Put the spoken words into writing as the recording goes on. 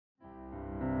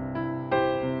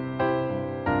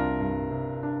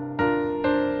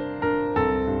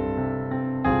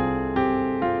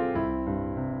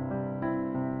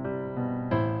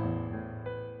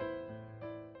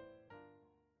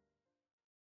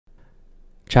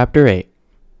Chapter 8.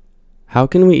 How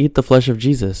can we eat the flesh of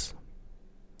Jesus?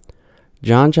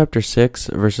 John chapter 6,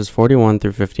 verses 41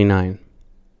 through 59.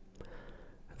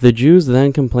 The Jews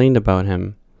then complained about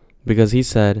him, because he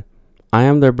said, I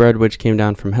am their bread which came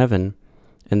down from heaven.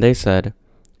 And they said,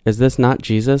 Is this not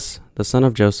Jesus, the son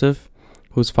of Joseph,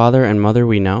 whose father and mother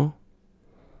we know?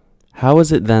 How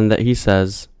is it then that he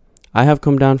says, I have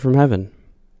come down from heaven?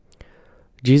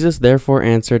 Jesus therefore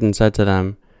answered and said to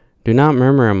them, Do not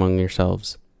murmur among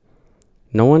yourselves.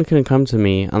 No one can come to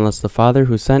me unless the Father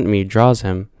who sent me draws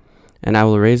him, and I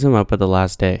will raise him up at the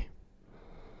last day.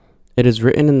 It is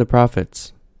written in the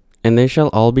prophets, and they shall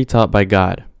all be taught by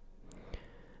God.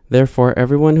 Therefore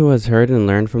everyone who has heard and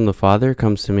learned from the Father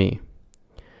comes to me.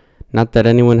 Not that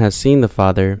anyone has seen the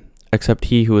Father, except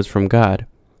he who is from God.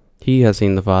 He has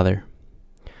seen the Father.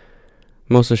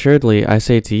 Most assuredly I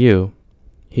say to you,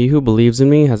 he who believes in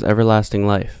me has everlasting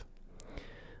life.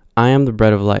 I am the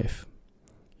bread of life.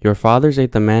 Your fathers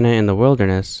ate the manna in the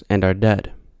wilderness and are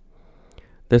dead.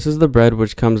 This is the bread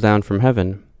which comes down from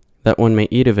heaven, that one may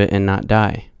eat of it and not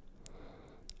die.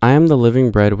 I am the living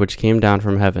bread which came down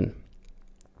from heaven.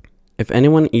 If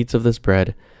anyone eats of this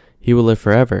bread, he will live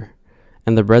forever,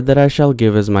 and the bread that I shall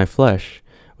give is my flesh,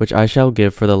 which I shall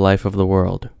give for the life of the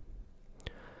world.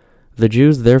 The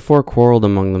Jews therefore quarreled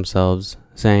among themselves,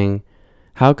 saying,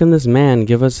 How can this man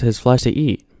give us his flesh to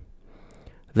eat?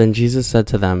 Then Jesus said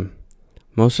to them,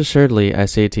 Most assuredly I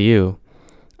say to you,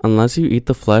 unless you eat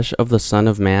the flesh of the Son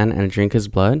of Man and drink his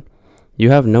blood,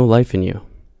 you have no life in you.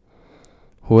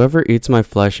 Whoever eats my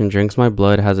flesh and drinks my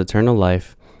blood has eternal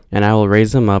life, and I will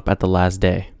raise him up at the last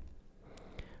day.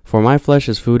 For my flesh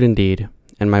is food indeed,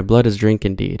 and my blood is drink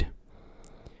indeed.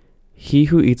 He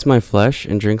who eats my flesh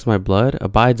and drinks my blood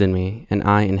abides in me, and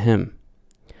I in him.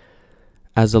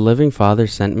 As the living Father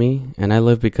sent me, and I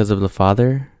live because of the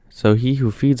Father, so he who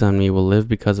feeds on me will live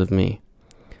because of me.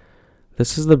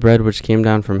 This is the bread which came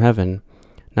down from heaven,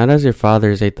 not as your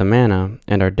fathers ate the manna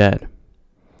and are dead.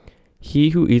 He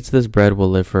who eats this bread will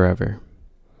live forever.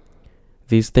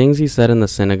 These things he said in the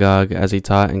synagogue as he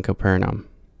taught in Capernaum.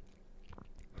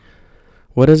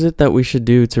 What is it that we should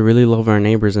do to really love our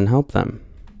neighbors and help them?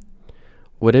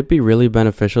 Would it be really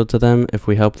beneficial to them if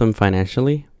we help them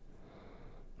financially?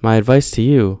 My advice to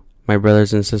you, my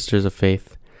brothers and sisters of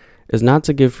faith, is not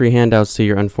to give free handouts to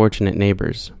your unfortunate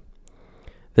neighbors.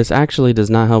 This actually does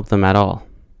not help them at all.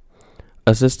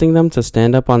 Assisting them to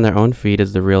stand up on their own feet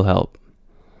is the real help.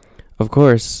 Of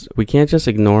course, we can't just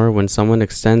ignore when someone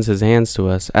extends his hands to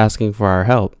us asking for our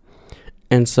help,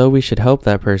 and so we should help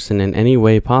that person in any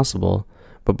way possible,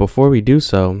 but before we do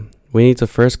so, we need to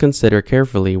first consider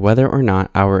carefully whether or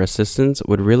not our assistance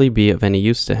would really be of any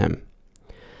use to him.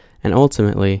 And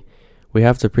ultimately, we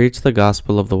have to preach the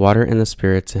gospel of the water and the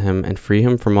Spirit to him and free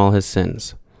him from all his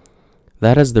sins.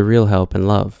 That is the real help and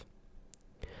love.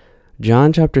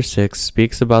 John chapter 6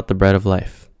 speaks about the bread of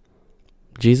life.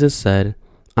 Jesus said,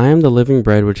 I am the living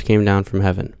bread which came down from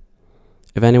heaven.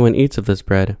 If anyone eats of this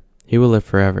bread, he will live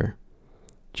forever.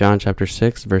 John chapter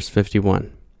 6 verse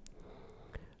 51.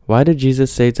 Why did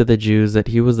Jesus say to the Jews that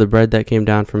he was the bread that came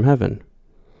down from heaven?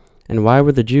 And why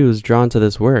were the Jews drawn to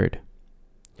this word?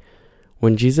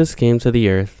 When Jesus came to the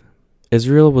earth,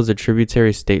 Israel was a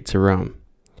tributary state to Rome.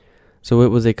 So it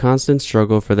was a constant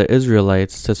struggle for the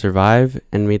Israelites to survive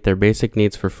and meet their basic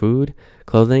needs for food,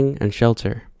 clothing, and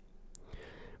shelter.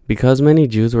 Because many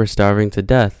Jews were starving to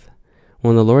death,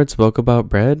 when the Lord spoke about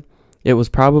bread, it was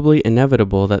probably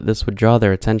inevitable that this would draw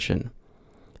their attention.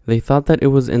 They thought that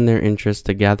it was in their interest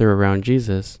to gather around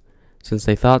Jesus, since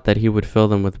they thought that he would fill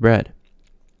them with bread.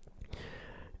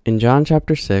 In John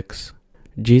chapter 6,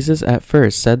 Jesus at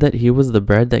first said that he was the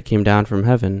bread that came down from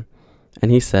heaven,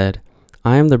 and he said,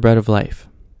 I am the bread of life.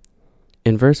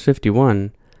 In verse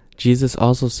 51, Jesus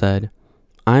also said,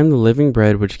 I am the living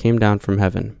bread which came down from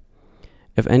heaven.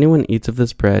 If anyone eats of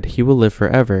this bread, he will live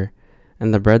forever,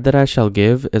 and the bread that I shall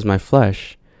give is my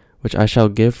flesh, which I shall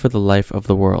give for the life of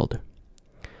the world.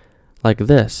 Like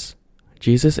this,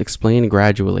 Jesus explained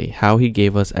gradually how he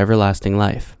gave us everlasting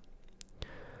life.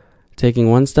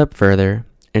 Taking one step further,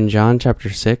 in John chapter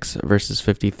 6, verses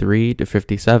 53 to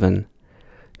 57,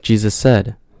 Jesus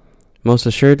said, Most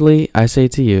assuredly I say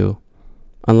to you,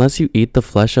 unless you eat the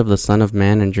flesh of the Son of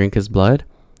Man and drink his blood,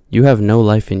 you have no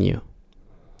life in you.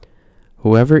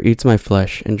 Whoever eats my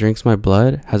flesh and drinks my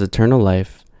blood has eternal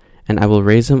life, and I will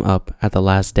raise him up at the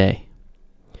last day.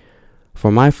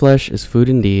 For my flesh is food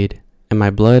indeed, and my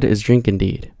blood is drink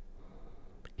indeed.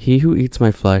 He who eats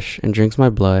my flesh and drinks my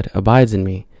blood abides in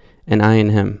me, and I in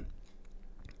him.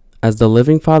 As the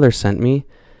living Father sent me,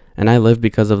 and I live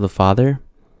because of the Father,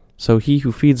 so he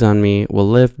who feeds on me will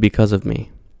live because of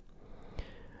me.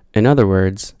 In other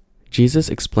words, Jesus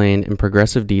explained in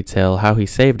progressive detail how he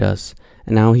saved us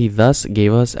and how he thus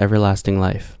gave us everlasting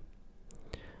life.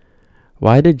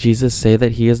 Why did Jesus say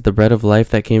that he is the bread of life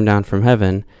that came down from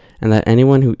heaven, and that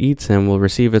anyone who eats him will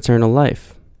receive eternal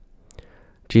life?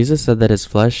 Jesus said that his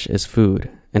flesh is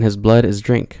food, and his blood is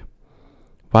drink.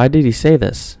 Why did he say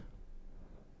this?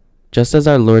 Just as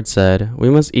our Lord said, we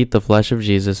must eat the flesh of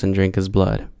Jesus and drink his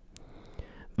blood.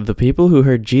 The people who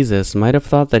heard Jesus might have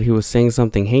thought that he was saying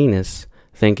something heinous,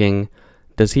 thinking,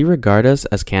 does he regard us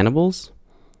as cannibals?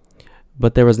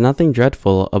 But there was nothing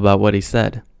dreadful about what he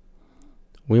said.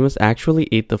 We must actually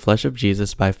eat the flesh of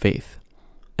Jesus by faith,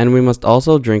 and we must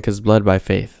also drink his blood by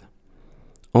faith.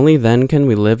 Only then can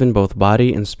we live in both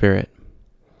body and spirit.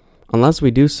 Unless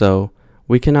we do so,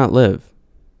 we cannot live.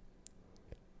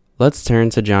 Let's turn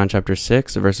to John chapter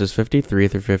 6, verses 53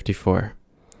 through 54.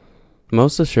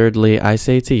 Most assuredly I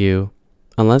say to you,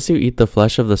 unless you eat the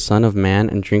flesh of the Son of Man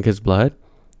and drink his blood,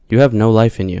 you have no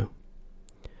life in you.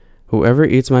 Whoever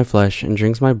eats my flesh and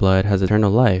drinks my blood has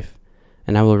eternal life,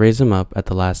 and I will raise him up at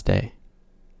the last day.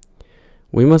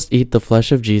 We must eat the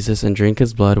flesh of Jesus and drink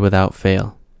his blood without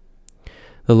fail.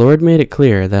 The Lord made it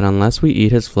clear that unless we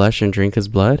eat his flesh and drink his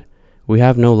blood, we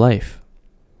have no life.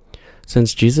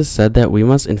 Since Jesus said that we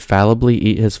must infallibly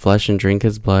eat his flesh and drink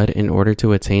his blood in order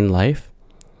to attain life,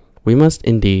 we must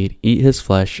indeed eat his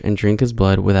flesh and drink his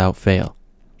blood without fail.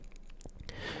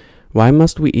 Why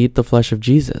must we eat the flesh of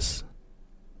Jesus?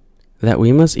 That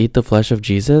we must eat the flesh of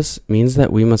Jesus means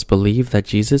that we must believe that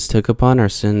Jesus took upon our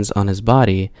sins on his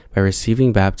body by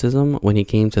receiving baptism when he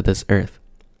came to this earth.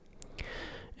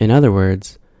 In other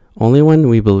words, only when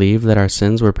we believe that our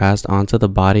sins were passed on to the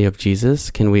body of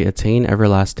Jesus can we attain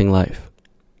everlasting life.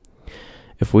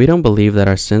 If we don't believe that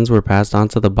our sins were passed on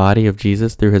to the body of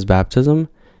Jesus through his baptism,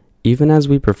 even as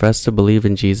we profess to believe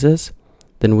in Jesus,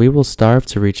 then we will starve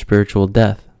to reach spiritual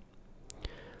death.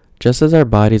 Just as our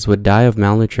bodies would die of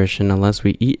malnutrition unless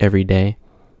we eat every day,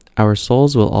 our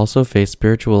souls will also face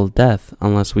spiritual death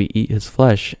unless we eat his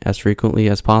flesh as frequently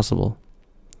as possible.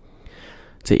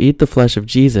 To eat the flesh of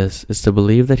Jesus is to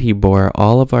believe that he bore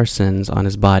all of our sins on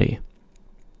his body.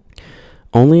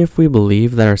 Only if we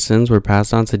believe that our sins were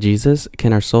passed on to Jesus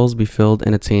can our souls be filled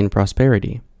and attain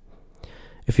prosperity.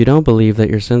 If you don't believe that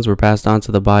your sins were passed on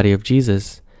to the body of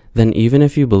Jesus, then even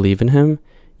if you believe in him,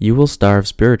 you will starve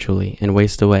spiritually and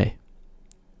waste away.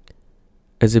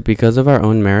 Is it because of our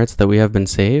own merits that we have been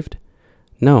saved?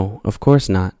 No, of course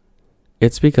not.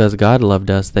 It's because God loved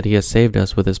us that he has saved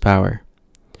us with his power.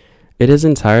 It is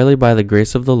entirely by the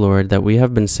grace of the Lord that we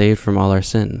have been saved from all our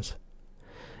sins.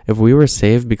 If we were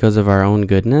saved because of our own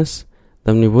goodness,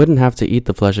 then we wouldn't have to eat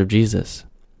the flesh of Jesus.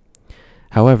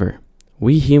 However,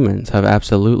 we humans have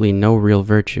absolutely no real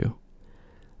virtue.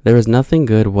 There is nothing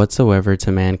good whatsoever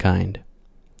to mankind.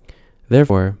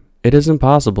 Therefore, it is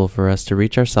impossible for us to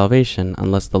reach our salvation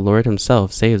unless the Lord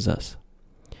himself saves us.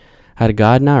 Had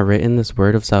God not written this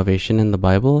word of salvation in the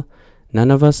Bible, none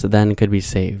of us then could be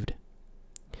saved.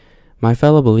 My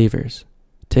fellow believers,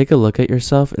 take a look at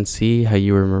yourself and see how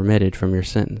you were remitted from your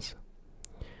sins.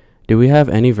 Do we have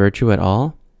any virtue at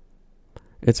all?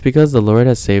 It's because the Lord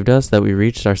has saved us that we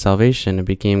reached our salvation and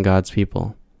became God's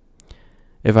people.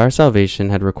 If our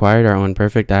salvation had required our own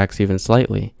perfect acts even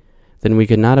slightly, then we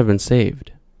could not have been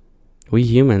saved. We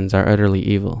humans are utterly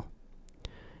evil.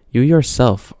 You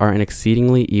yourself are an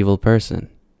exceedingly evil person.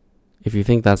 If you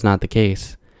think that's not the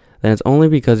case, then it's only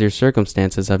because your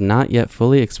circumstances have not yet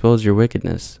fully exposed your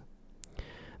wickedness.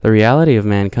 The reality of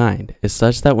mankind is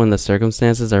such that when the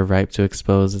circumstances are ripe to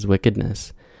expose his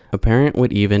wickedness, a parent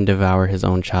would even devour his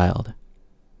own child.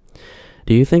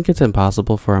 Do you think it's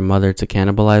impossible for a mother to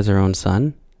cannibalize her own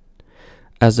son?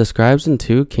 As described in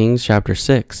 2 Kings chapter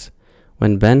 6,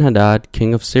 when Ben-Hadad,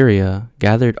 king of Syria,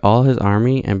 gathered all his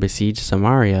army and besieged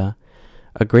Samaria,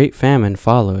 a great famine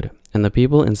followed, and the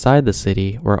people inside the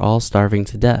city were all starving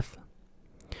to death.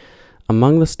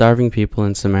 Among the starving people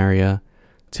in Samaria,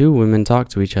 2 women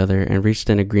talked to each other and reached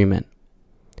an agreement.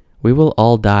 We will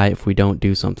all die if we don't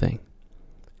do something.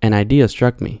 An idea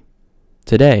struck me.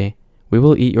 Today, we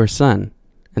will eat your son,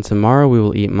 and tomorrow we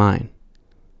will eat mine.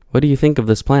 What do you think of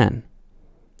this plan?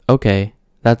 Okay,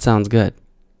 that sounds good.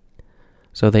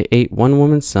 So they ate one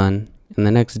woman's son, and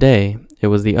the next day, it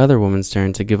was the other woman's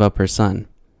turn to give up her son.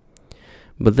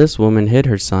 But this woman hid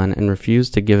her son and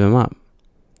refused to give him up.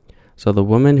 So the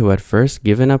woman who had first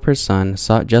given up her son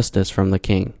sought justice from the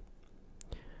king.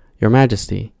 Your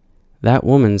Majesty, that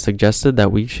woman suggested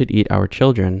that we should eat our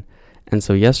children, and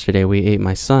so yesterday we ate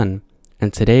my son,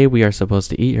 and today we are supposed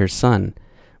to eat her son,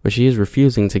 but she is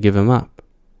refusing to give him up.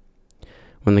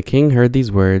 When the king heard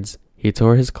these words, he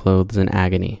tore his clothes in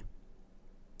agony.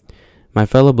 My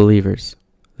fellow believers,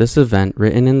 this event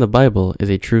written in the Bible is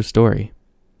a true story.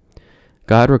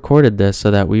 God recorded this so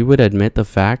that we would admit the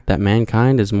fact that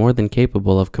mankind is more than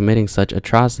capable of committing such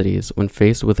atrocities when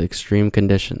faced with extreme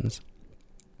conditions.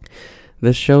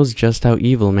 This shows just how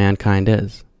evil mankind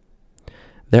is.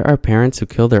 There are parents who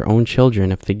kill their own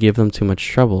children if they give them too much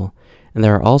trouble, and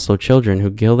there are also children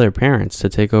who kill their parents to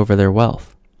take over their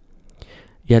wealth.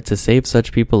 Yet to save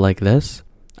such people like this,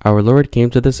 our Lord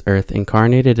came to this earth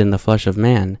incarnated in the flesh of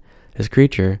man, his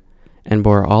creature, and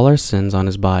bore all our sins on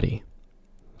his body.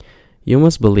 You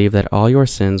must believe that all your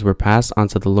sins were passed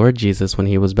onto the Lord Jesus when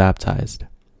he was baptized.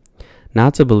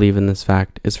 Not to believe in this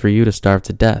fact is for you to starve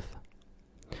to death.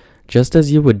 Just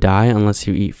as you would die unless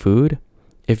you eat food,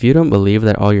 if you don't believe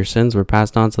that all your sins were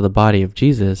passed on to the body of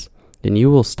Jesus, then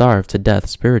you will starve to death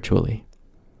spiritually.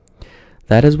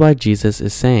 That is why Jesus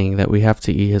is saying that we have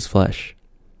to eat his flesh.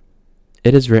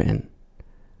 It is written,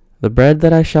 "The bread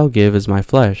that I shall give is my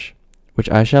flesh, which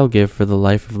I shall give for the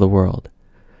life of the world."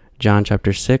 John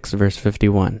chapter 6, verse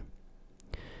 51.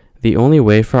 The only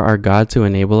way for our God to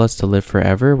enable us to live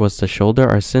forever was to shoulder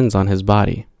our sins on his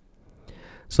body.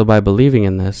 So by believing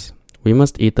in this, we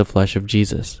must eat the flesh of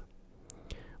Jesus.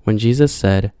 When Jesus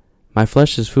said, "My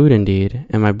flesh is food indeed,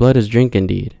 and my blood is drink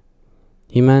indeed,"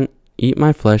 he meant, eat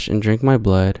my flesh and drink my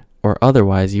blood, or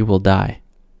otherwise you will die.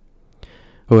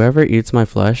 Whoever eats my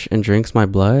flesh and drinks my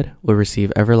blood will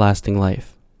receive everlasting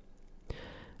life.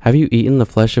 Have you eaten the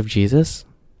flesh of Jesus?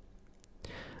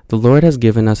 The Lord has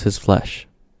given us his flesh.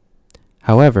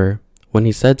 However, when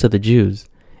he said to the Jews,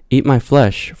 "Eat my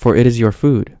flesh, for it is your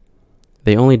food,"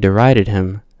 they only derided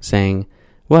him, saying,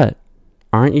 "What?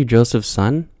 Aren't you Joseph's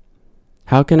son?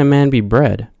 How can a man be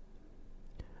bread?"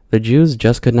 The Jews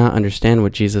just could not understand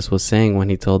what Jesus was saying when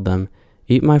he told them,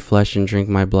 "Eat my flesh and drink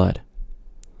my blood."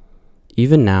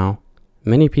 Even now,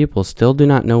 many people still do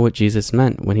not know what Jesus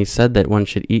meant when he said that one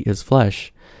should eat his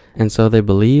flesh, and so they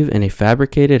believe in a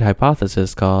fabricated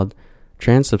hypothesis called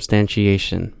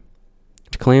transubstantiation,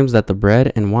 which claims that the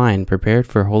bread and wine prepared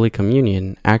for Holy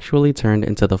Communion actually turned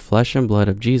into the flesh and blood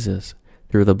of Jesus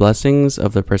through the blessings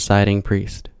of the presiding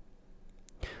priest.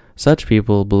 Such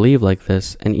people believe like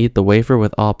this and eat the wafer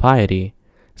with all piety,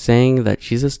 saying that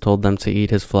Jesus told them to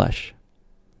eat his flesh.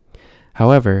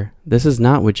 However, this is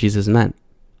not what Jesus meant.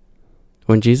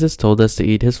 When Jesus told us to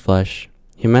eat his flesh,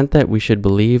 he meant that we should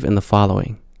believe in the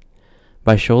following.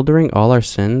 By shouldering all our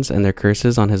sins and their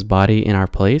curses on his body in our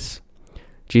place,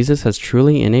 Jesus has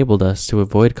truly enabled us to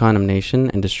avoid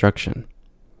condemnation and destruction.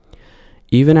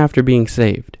 Even after being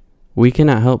saved, we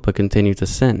cannot help but continue to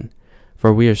sin,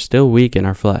 for we are still weak in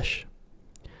our flesh.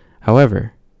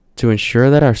 However, to ensure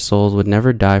that our souls would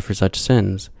never die for such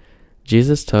sins,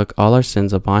 Jesus took all our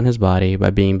sins upon his body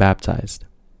by being baptized.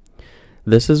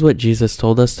 This is what Jesus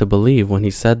told us to believe when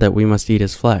he said that we must eat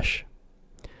his flesh.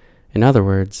 In other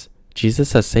words,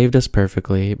 Jesus has saved us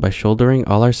perfectly by shouldering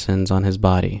all our sins on his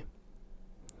body.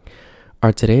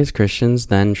 Are today's Christians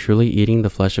then truly eating the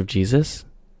flesh of Jesus?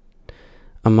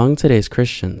 Among today's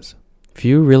Christians,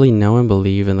 few really know and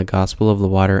believe in the gospel of the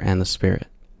water and the Spirit.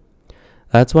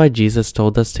 That's why Jesus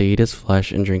told us to eat his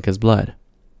flesh and drink his blood.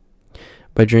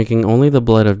 By drinking only the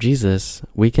blood of Jesus,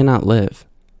 we cannot live.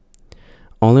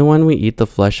 Only when we eat the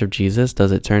flesh of Jesus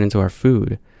does it turn into our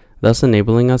food, thus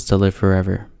enabling us to live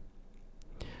forever.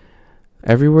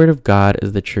 Every word of God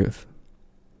is the truth.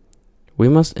 We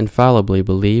must infallibly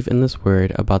believe in this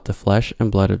word about the flesh and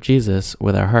blood of Jesus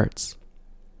with our hearts.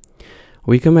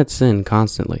 We commit sin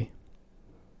constantly.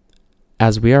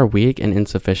 As we are weak and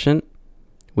insufficient,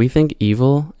 we think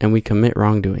evil and we commit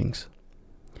wrongdoings.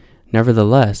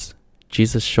 Nevertheless,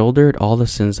 Jesus shouldered all the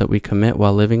sins that we commit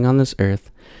while living on this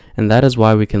earth, and that is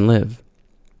why we can live.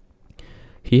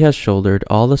 He has shouldered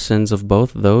all the sins of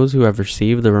both those who have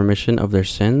received the remission of their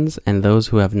sins and those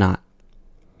who have not.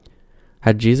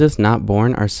 Had Jesus not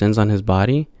borne our sins on his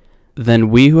body, then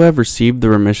we who have received the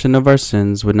remission of our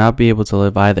sins would not be able to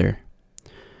live either.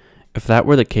 If that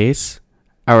were the case,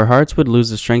 our hearts would lose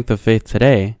the strength of faith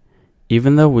today,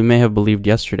 even though we may have believed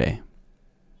yesterday.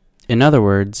 In other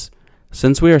words,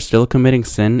 since we are still committing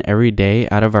sin every day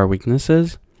out of our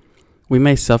weaknesses, we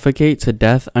may suffocate to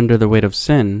death under the weight of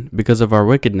sin because of our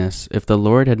wickedness if the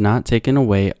Lord had not taken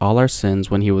away all our sins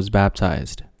when he was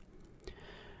baptized.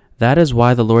 That is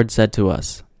why the Lord said to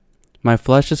us, "My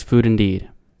flesh is food indeed."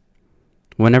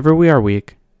 Whenever we are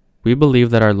weak, we believe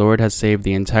that our Lord has saved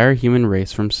the entire human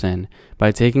race from sin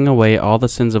by taking away all the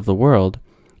sins of the world,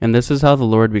 and this is how the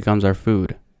Lord becomes our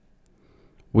food.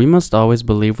 We must always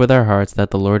believe with our hearts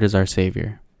that the Lord is our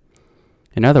Savior.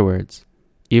 In other words,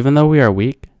 even though we are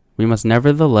weak, we must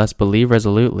nevertheless believe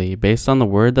resolutely based on the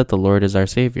word that the Lord is our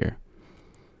Savior.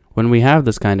 When we have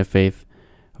this kind of faith,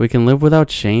 we can live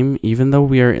without shame even though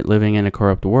we are living in a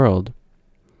corrupt world.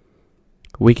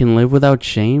 We can live without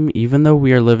shame even though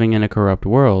we are living in a corrupt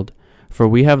world, for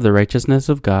we have the righteousness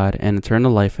of God and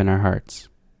eternal life in our hearts.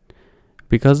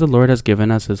 Because the Lord has given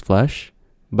us his flesh,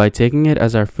 by taking it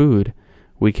as our food,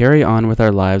 we carry on with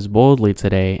our lives boldly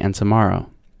today and tomorrow.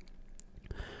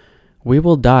 We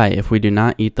will die if we do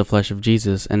not eat the flesh of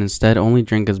Jesus and instead only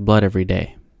drink his blood every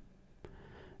day.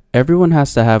 Everyone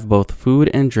has to have both food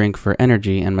and drink for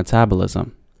energy and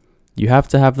metabolism. You have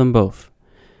to have them both.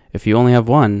 If you only have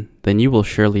one, then you will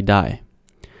surely die.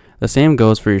 The same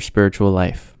goes for your spiritual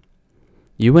life.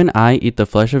 You and I eat the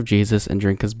flesh of Jesus and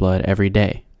drink his blood every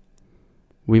day.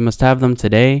 We must have them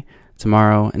today,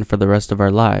 tomorrow, and for the rest of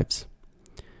our lives.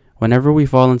 Whenever we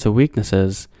fall into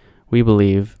weaknesses, we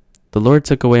believe, "The Lord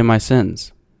took away my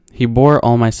sins. He bore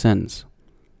all my sins."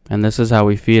 And this is how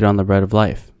we feed on the bread of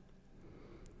life.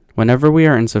 Whenever we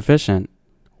are insufficient,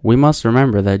 we must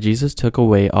remember that Jesus took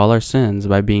away all our sins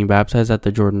by being baptized at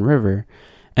the Jordan River,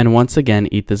 and once again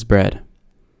eat this bread.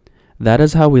 That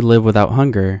is how we live without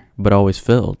hunger, but always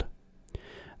filled.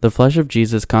 The flesh of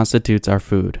Jesus constitutes our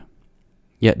food.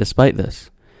 Yet despite this,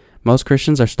 most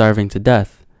Christians are starving to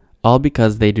death, all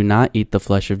because they do not eat the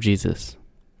flesh of Jesus.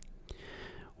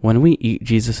 When we eat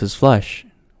Jesus' flesh,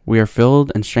 we are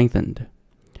filled and strengthened.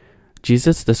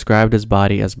 Jesus described his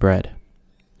body as bread.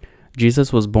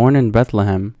 Jesus was born in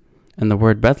Bethlehem, and the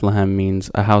word Bethlehem means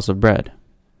a house of bread.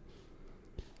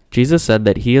 Jesus said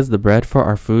that he is the bread for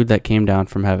our food that came down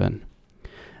from heaven.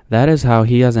 That is how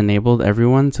he has enabled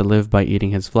everyone to live by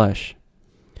eating his flesh.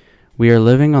 We are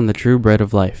living on the true bread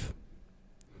of life.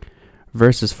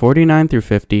 Verses 49 through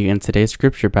 50 in today's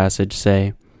scripture passage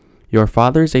say, "Your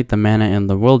fathers ate the manna in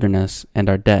the wilderness and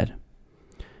are dead.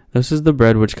 This is the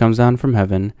bread which comes down from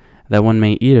heaven, that one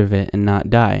may eat of it and not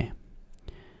die."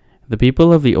 The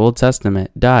people of the Old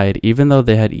Testament died even though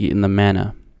they had eaten the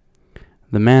manna.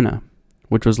 The manna,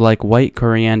 which was like white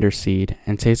coriander seed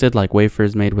and tasted like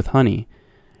wafers made with honey,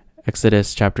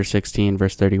 Exodus chapter 16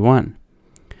 verse 31,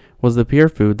 was the pure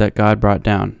food that God brought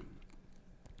down.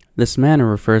 This manna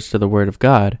refers to the Word of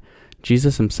God,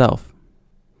 Jesus himself.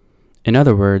 In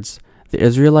other words, the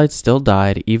Israelites still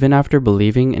died even after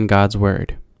believing in God's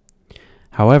Word.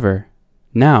 However,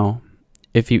 now,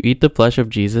 if you eat the flesh of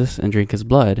Jesus and drink his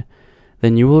blood,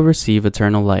 then you will receive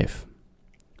eternal life.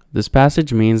 This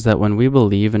passage means that when we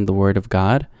believe in the Word of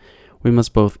God, we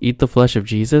must both eat the flesh of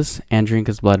Jesus and drink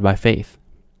his blood by faith.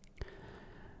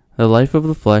 The life of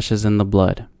the flesh is in the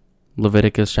blood.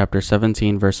 Leviticus chapter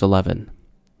 17 verse 11.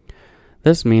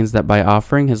 This means that by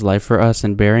offering his life for us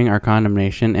and bearing our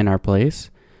condemnation in our place,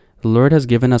 the Lord has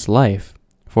given us life,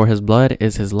 for his blood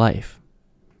is his life.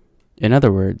 In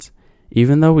other words,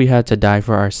 even though we had to die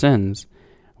for our sins,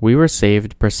 we were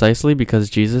saved precisely because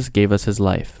Jesus gave us his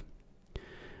life.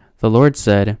 The Lord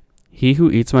said, "He who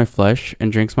eats my flesh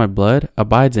and drinks my blood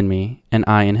abides in me, and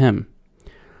I in him."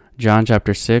 John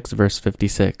chapter 6 verse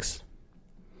 56.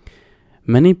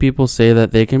 Many people say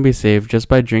that they can be saved just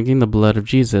by drinking the blood of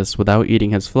Jesus without eating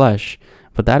his flesh,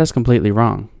 but that is completely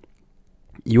wrong.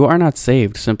 You are not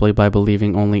saved simply by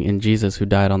believing only in Jesus who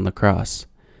died on the cross.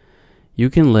 You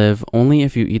can live only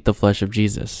if you eat the flesh of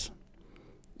Jesus.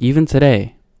 Even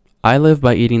today, I live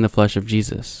by eating the flesh of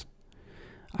Jesus.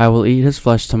 I will eat his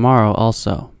flesh tomorrow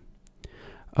also.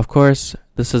 Of course,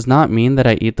 this does not mean that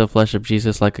I eat the flesh of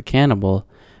Jesus like a cannibal,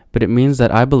 but it means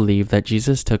that I believe that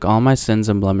Jesus took all my sins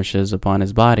and blemishes upon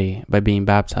his body by being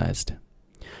baptized.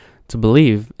 To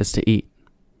believe is to eat.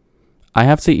 I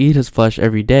have to eat his flesh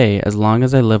every day as long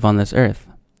as I live on this earth.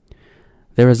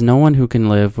 There is no one who can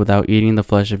live without eating the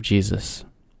flesh of Jesus.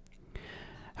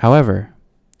 However,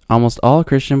 almost all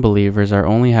Christian believers are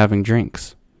only having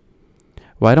drinks.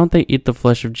 Why don't they eat the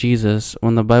flesh of Jesus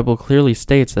when the Bible clearly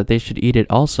states that they should eat it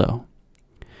also?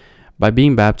 By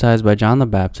being baptized by John the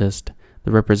Baptist,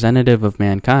 the representative of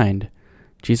mankind,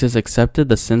 Jesus accepted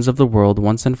the sins of the world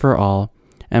once and for all,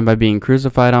 and by being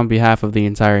crucified on behalf of the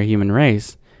entire human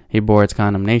race, he bore its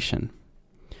condemnation.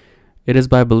 It is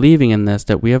by believing in this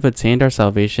that we have attained our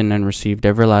salvation and received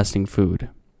everlasting food.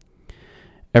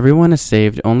 Everyone is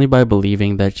saved only by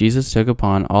believing that Jesus took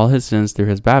upon all his sins through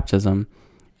his baptism,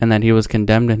 and that he was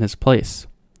condemned in his place.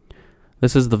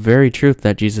 This is the very truth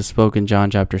that Jesus spoke in John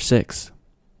chapter 6.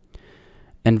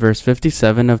 In verse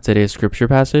 57 of today's scripture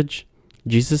passage,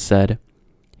 Jesus said,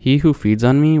 "He who feeds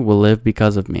on me will live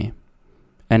because of me."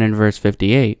 And in verse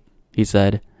 58, he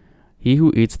said, "He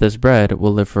who eats this bread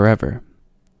will live forever."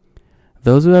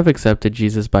 Those who have accepted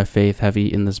Jesus by faith have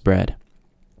eaten this bread.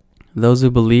 Those who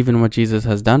believe in what Jesus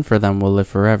has done for them will live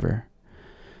forever.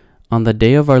 On the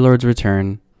day of our Lord's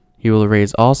return, He will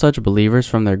raise all such believers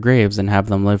from their graves and have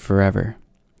them live forever.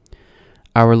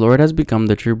 Our Lord has become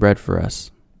the true bread for us.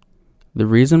 The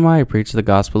reason why I preach the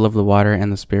gospel of the water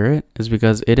and the Spirit is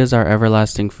because it is our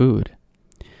everlasting food.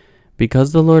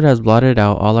 Because the Lord has blotted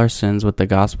out all our sins with the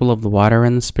gospel of the water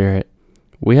and the Spirit,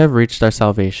 we have reached our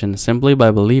salvation simply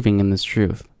by believing in this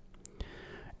truth.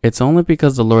 It's only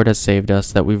because the Lord has saved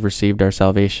us that we've received our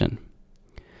salvation.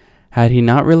 Had He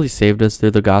not really saved us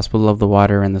through the gospel of the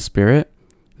water and the Spirit,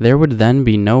 there would then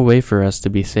be no way for us to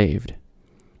be saved.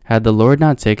 Had the Lord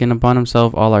not taken upon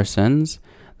Himself all our sins,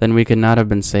 then we could not have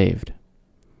been saved.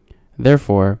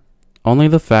 Therefore, only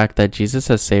the fact that Jesus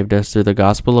has saved us through the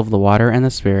gospel of the water and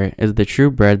the Spirit is the true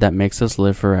bread that makes us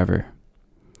live forever.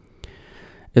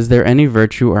 Is there any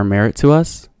virtue or merit to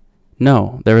us?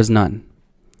 No, there is none.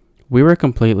 We were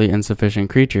completely insufficient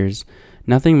creatures,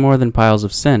 nothing more than piles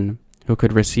of sin, who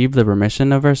could receive the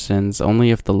remission of our sins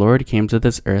only if the Lord came to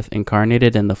this earth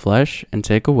incarnated in the flesh and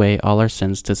take away all our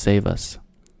sins to save us.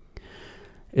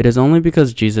 It is only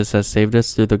because Jesus has saved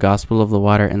us through the gospel of the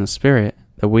water and the Spirit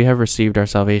that we have received our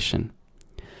salvation.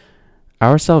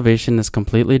 Our salvation is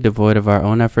completely devoid of our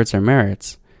own efforts or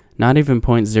merits, not even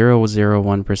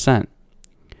 0.001%.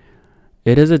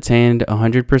 It is attained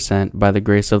 100% by the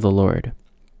grace of the Lord.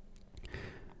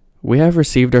 We have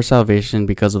received our salvation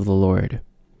because of the Lord.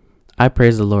 I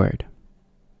praise the Lord.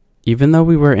 Even though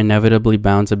we were inevitably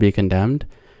bound to be condemned,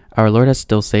 our Lord has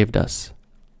still saved us.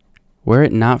 Were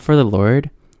it not for the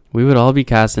Lord, we would all be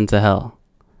cast into hell.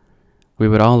 We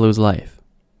would all lose life.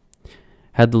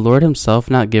 Had the Lord Himself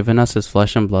not given us His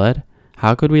flesh and blood,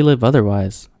 how could we live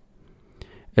otherwise?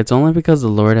 It's only because the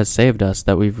Lord has saved us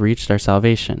that we've reached our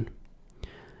salvation.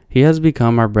 He has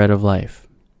become our bread of life.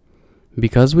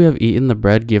 Because we have eaten the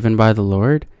bread given by the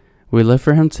Lord, we live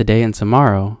for Him today and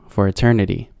tomorrow for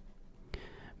eternity.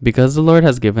 Because the Lord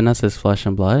has given us His flesh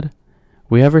and blood,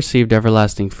 we have received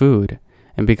everlasting food,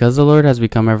 and because the Lord has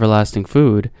become everlasting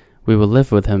food, we will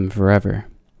live with Him forever.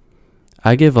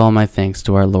 I give all my thanks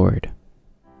to our Lord.